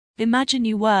Imagine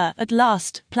you were, at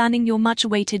last, planning your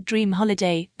much-awaited dream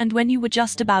holiday, and when you were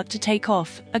just about to take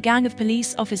off, a gang of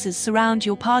police officers surround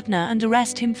your partner and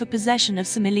arrest him for possession of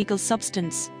some illegal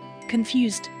substance.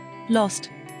 Confused, lost,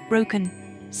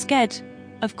 broken, scared?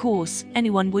 Of course,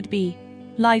 anyone would be.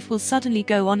 Life will suddenly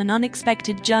go on an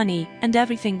unexpected journey, and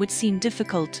everything would seem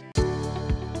difficult.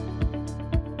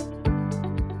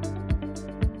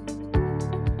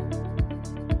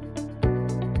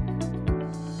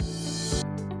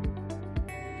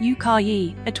 Yu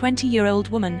Ka-yi, a 20-year-old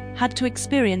woman, had to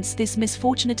experience this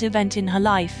misfortunate event in her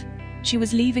life. She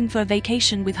was leaving for a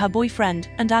vacation with her boyfriend,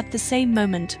 and at the same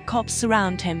moment, cops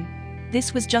surround him.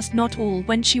 This was just not all.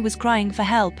 When she was crying for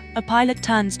help, a pilot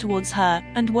turns towards her,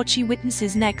 and what she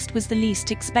witnesses next was the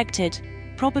least expected.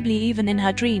 Probably even in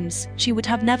her dreams, she would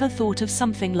have never thought of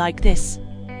something like this.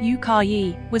 Yu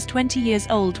Ka-yi was 20 years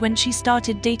old when she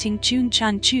started dating Chun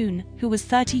Chan-chun, who was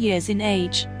 30 years in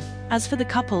age. As for the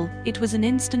couple, it was an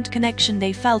instant connection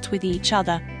they felt with each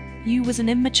other. Yu was an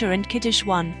immature and kiddish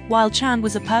one, while Chan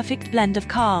was a perfect blend of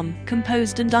calm,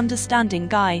 composed and understanding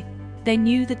guy. They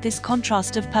knew that this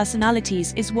contrast of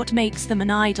personalities is what makes them an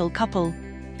ideal couple.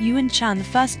 Yu and Chan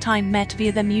first time met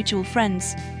via their mutual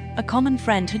friends. A common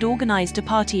friend had organized a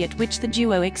party at which the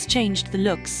duo exchanged the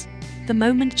looks. The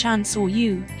moment Chan saw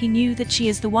Yu, he knew that she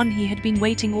is the one he had been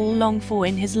waiting all along for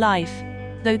in his life.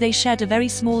 Though they shared a very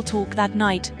small talk that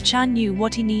night, Chan knew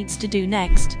what he needs to do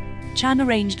next. Chan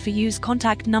arranged for Yu's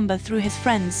contact number through his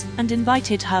friends, and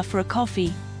invited her for a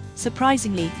coffee.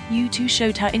 Surprisingly, Yu too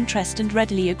showed her interest and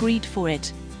readily agreed for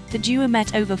it. The duo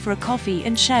met over for a coffee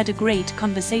and shared a great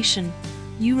conversation.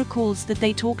 Yu recalls that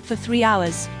they talked for 3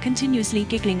 hours, continuously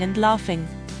giggling and laughing.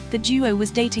 The duo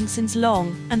was dating since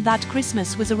long, and that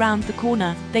Christmas was around the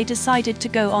corner. They decided to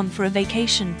go on for a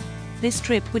vacation. This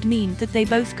trip would mean that they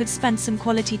both could spend some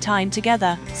quality time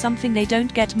together, something they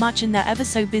don't get much in their ever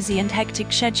so busy and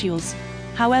hectic schedules.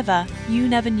 However, Yu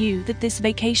never knew that this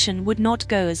vacation would not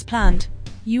go as planned.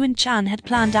 Yu and Chan had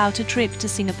planned out a trip to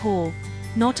Singapore.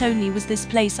 Not only was this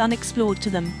place unexplored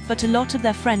to them, but a lot of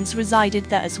their friends resided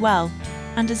there as well.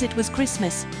 And as it was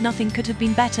Christmas, nothing could have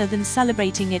been better than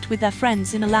celebrating it with their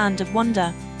friends in a land of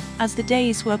wonder. As the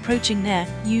days were approaching near,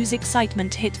 Yu's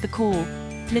excitement hit the core.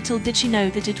 Little did she know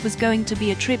that it was going to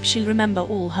be a trip she'll remember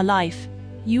all her life.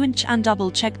 Yu and Chan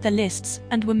double-checked their lists,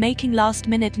 and were making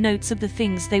last-minute notes of the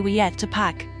things they were yet to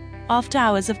pack. After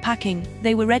hours of packing,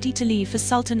 they were ready to leave for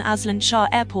Sultan Azlan Shah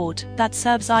Airport, that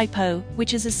serves Ipoh,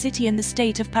 which is a city in the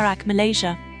state of Perak,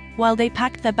 Malaysia. While they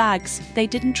packed their bags, they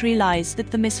didn't realize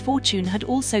that the misfortune had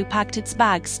also packed its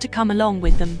bags to come along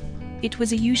with them. It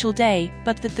was a usual day,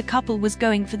 but that the couple was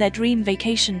going for their dream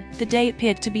vacation, the day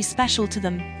appeared to be special to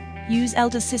them. Yu's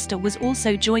elder sister was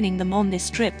also joining them on this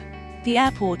trip. The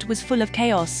airport was full of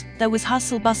chaos. There was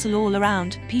hustle-bustle all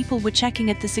around. People were checking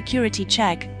at the security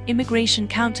check. Immigration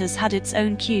counters had its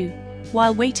own queue.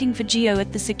 While waiting for Gio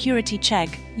at the security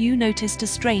check, Yu noticed a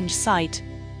strange sight.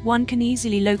 One can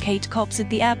easily locate cops at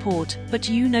the airport, but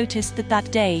Yu noticed that that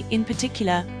day, in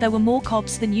particular, there were more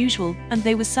cops than usual, and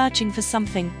they were searching for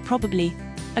something, probably.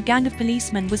 A gang of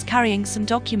policemen was carrying some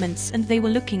documents and they were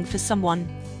looking for someone.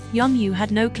 Young Yu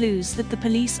had no clues that the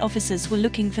police officers were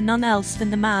looking for none else than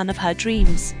the man of her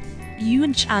dreams. Yu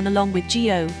and Chan, along with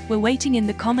Gio, were waiting in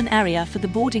the common area for the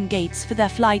boarding gates for their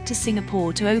flight to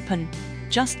Singapore to open.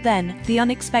 Just then, the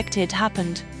unexpected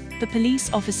happened. The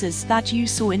police officers that Yu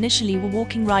saw initially were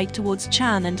walking right towards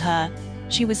Chan and her.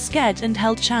 She was scared and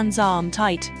held Chan's arm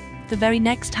tight. The very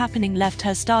next happening left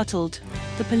her startled.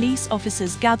 The police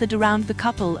officers gathered around the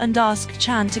couple and asked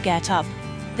Chan to get up.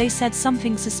 They said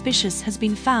something suspicious has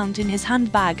been found in his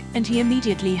handbag, and he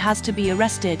immediately has to be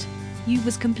arrested. Yu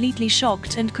was completely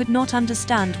shocked and could not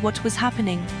understand what was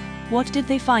happening. What did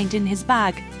they find in his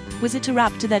bag? Was it a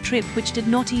wrap to their trip which did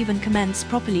not even commence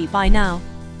properly by now?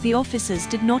 The officers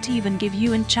did not even give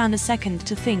Yu and Chan a second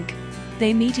to think.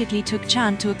 They immediately took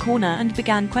Chan to a corner and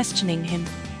began questioning him.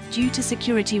 Due to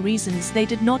security reasons, they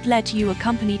did not let Yu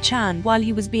accompany Chan while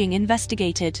he was being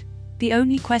investigated. The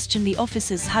only question the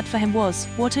officers had for him was,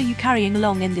 "What are you carrying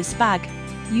along in this bag?"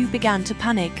 Yu began to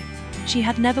panic. She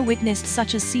had never witnessed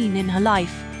such a scene in her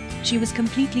life. She was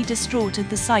completely distraught at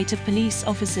the sight of police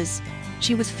officers.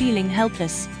 She was feeling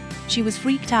helpless. She was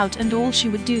freaked out, and all she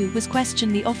would do was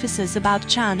question the officers about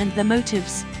Chan and their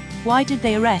motives. Why did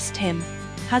they arrest him?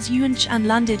 Has Yu and Chan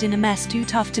landed in a mess too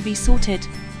tough to be sorted?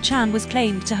 Chan was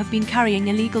claimed to have been carrying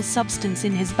illegal substance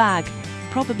in his bag.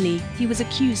 Probably, he was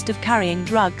accused of carrying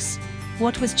drugs.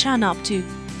 What was Chan up to?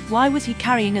 Why was he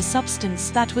carrying a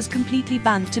substance that was completely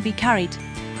banned to be carried?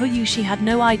 For Yu, she had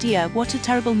no idea what a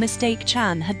terrible mistake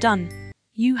Chan had done.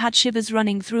 Yu had shivers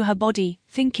running through her body,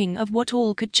 thinking of what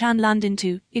all could Chan land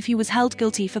into if he was held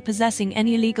guilty for possessing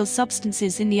any illegal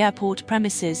substances in the airport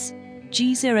premises.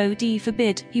 G0D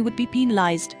forbid he would be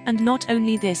penalized, and not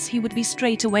only this, he would be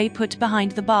straight away put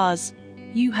behind the bars.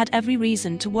 Yu had every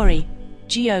reason to worry.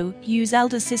 Gio, Yu's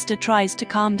elder sister, tries to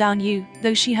calm down Yu,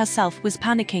 though she herself was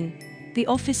panicking. The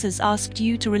officers asked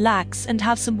Yu to relax and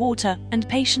have some water, and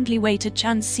patiently wait at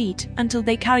Chan's seat until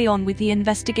they carry on with the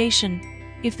investigation.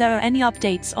 If there are any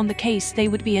updates on the case, they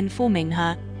would be informing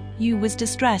her. Yu was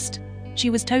distressed. She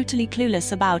was totally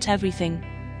clueless about everything.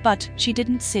 But she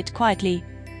didn't sit quietly.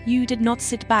 Yu did not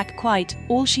sit back quite.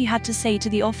 All she had to say to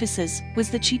the officers was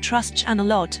that she trusts Chan a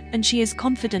lot, and she is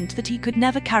confident that he could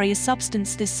never carry a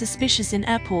substance this suspicious in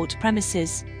airport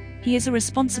premises. He is a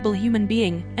responsible human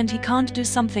being, and he can't do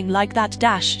something like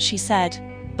that, she said.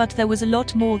 But there was a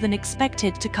lot more than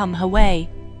expected to come her way.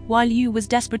 While Yu was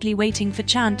desperately waiting for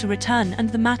Chan to return and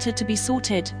the matter to be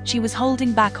sorted, she was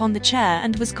holding back on the chair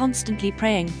and was constantly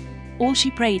praying. All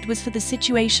she prayed was for the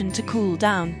situation to cool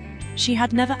down. She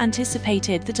had never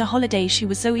anticipated that a holiday she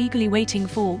was so eagerly waiting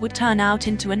for would turn out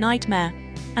into a nightmare.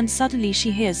 And suddenly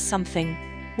she hears something.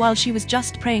 While she was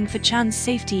just praying for Chan's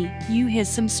safety, Yu hears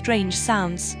some strange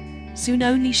sounds. Soon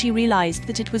only she realized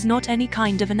that it was not any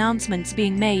kind of announcements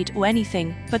being made or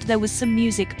anything, but there was some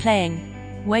music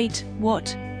playing. Wait,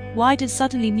 what? Why did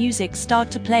suddenly music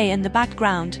start to play in the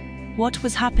background? What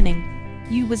was happening?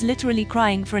 Yu was literally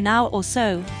crying for an hour or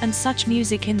so, and such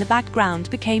music in the background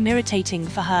became irritating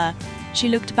for her. She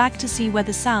looked back to see where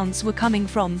the sounds were coming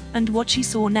from, and what she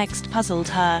saw next puzzled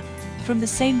her. From the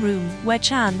same room where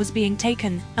Chan was being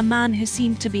taken, a man who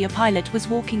seemed to be a pilot was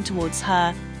walking towards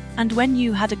her. And when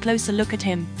Yu had a closer look at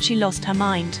him, she lost her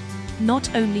mind.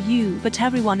 Not only Yu but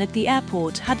everyone at the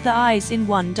airport had their eyes in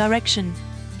one direction.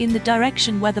 In the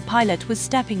direction where the pilot was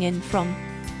stepping in from.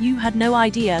 Yu had no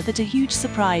idea that a huge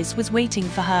surprise was waiting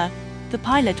for her. The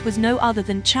pilot was no other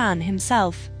than Chan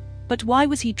himself. But why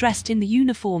was he dressed in the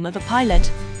uniform of a pilot?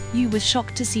 Yu was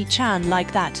shocked to see Chan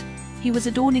like that. He was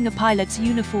adorning a pilot's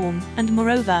uniform, and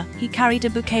moreover, he carried a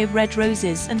bouquet of red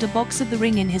roses and a box of the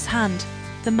ring in his hand.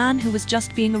 The man who was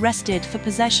just being arrested for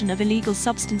possession of illegal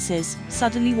substances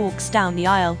suddenly walks down the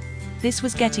aisle. This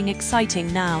was getting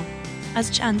exciting now. As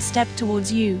Chan stepped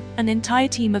towards Yu, an entire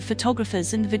team of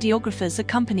photographers and videographers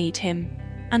accompanied him.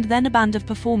 And then a band of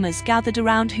performers gathered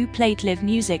around who played live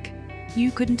music.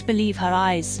 Yu couldn't believe her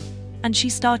eyes. And she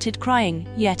started crying,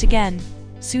 yet again.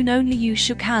 Soon only Yu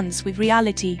shook hands with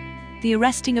reality. The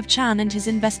arresting of Chan and his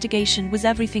investigation was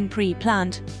everything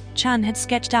pre-planned. Chan had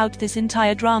sketched out this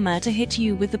entire drama to hit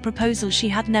Yu with the proposal she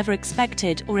had never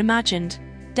expected or imagined.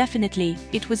 Definitely,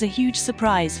 it was a huge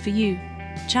surprise for Yu.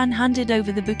 Chan handed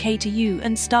over the bouquet to Yu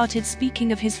and started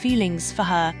speaking of his feelings for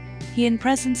her. He, in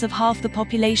presence of half the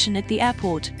population at the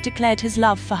airport, declared his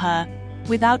love for her.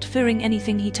 Without fearing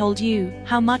anything, he told Yu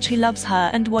how much he loves her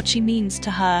and what she means to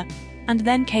her. And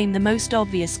then came the most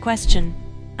obvious question.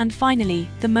 And finally,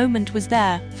 the moment was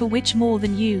there, for which more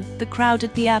than Yu, the crowd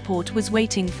at the airport was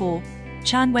waiting for.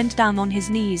 Chan went down on his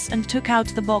knees and took out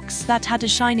the box that had a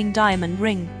shining diamond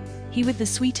ring. He with the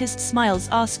sweetest smiles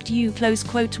asked Yu,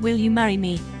 "Will you marry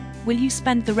me? Will you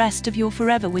spend the rest of your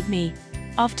forever with me?"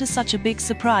 After such a big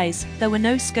surprise, there were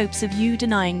no scopes of Yu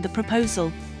denying the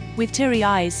proposal. With teary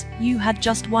eyes, Yu had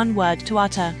just one word to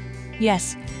utter.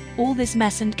 Yes. All this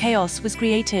mess and chaos was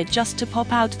created just to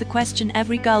pop out the question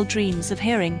every girl dreams of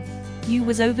hearing. Yu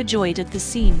was overjoyed at the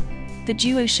scene. The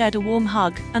duo shared a warm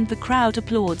hug, and the crowd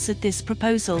applauds at this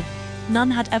proposal.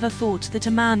 None had ever thought that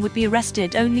a man would be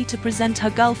arrested only to present her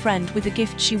girlfriend with a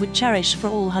gift she would cherish for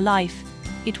all her life.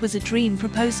 It was a dream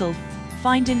proposal.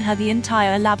 Find in her the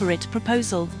entire elaborate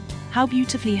proposal. How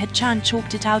beautifully had Chan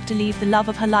chalked it out to leave the love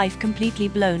of her life completely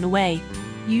blown away.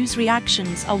 Yu's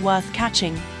reactions are worth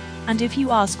catching. And if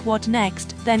you ask what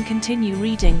next, then continue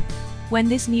reading. When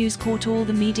this news caught all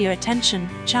the media attention,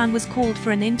 Chan was called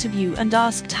for an interview and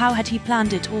asked how had he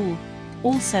planned it all.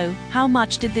 Also, how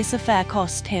much did this affair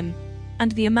cost him?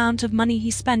 And the amount of money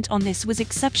he spent on this was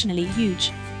exceptionally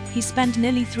huge. He spent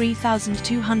nearly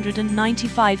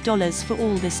 $3,295 for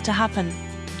all this to happen.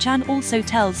 Chan also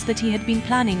tells that he had been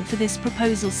planning for this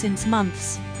proposal since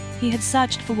months. He had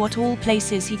searched for what all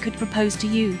places he could propose to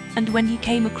Yu, and when he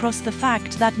came across the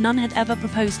fact that none had ever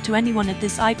proposed to anyone at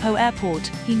this ipoh airport,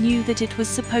 he knew that it was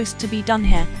supposed to be done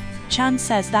here. Chan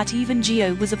says that even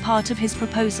Gio was a part of his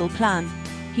proposal plan.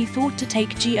 He thought to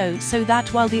take Gio so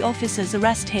that while the officers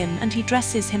arrest him and he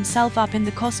dresses himself up in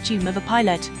the costume of a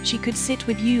pilot, she could sit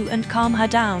with Yu and calm her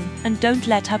down, and don't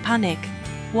let her panic.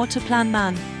 What a plan,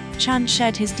 man. Chan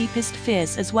shared his deepest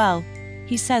fears as well.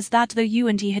 He says that though you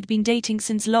and he had been dating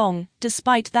since long,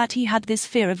 despite that he had this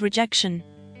fear of rejection.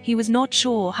 He was not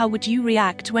sure how would you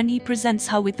react when he presents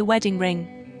her with the wedding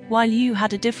ring, while you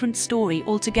had a different story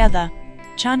altogether.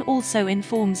 Chan also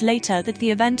informs later that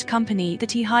the event company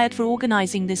that he hired for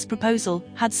organizing this proposal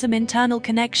had some internal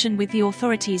connection with the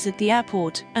authorities at the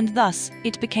airport, and thus,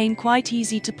 it became quite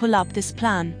easy to pull up this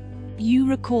plan. You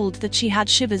recalled that she had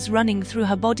shivers running through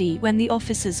her body when the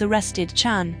officers arrested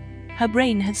Chan. Her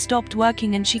brain had stopped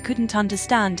working and she couldn't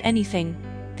understand anything.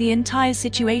 The entire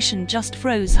situation just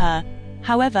froze her.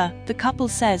 However, the couple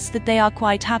says that they are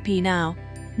quite happy now.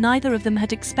 Neither of them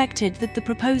had expected that the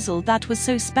proposal that was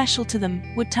so special to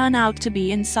them would turn out to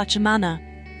be in such a manner.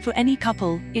 For any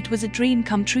couple, it was a dream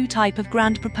come true type of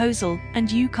grand proposal,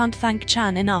 and you can't thank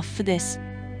Chan enough for this.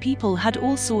 People had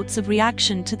all sorts of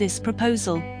reaction to this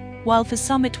proposal. While for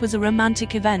some it was a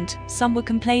romantic event, some were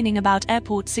complaining about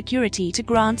airport security to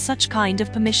grant such kind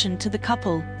of permission to the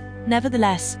couple.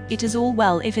 Nevertheless, it is all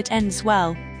well if it ends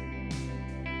well.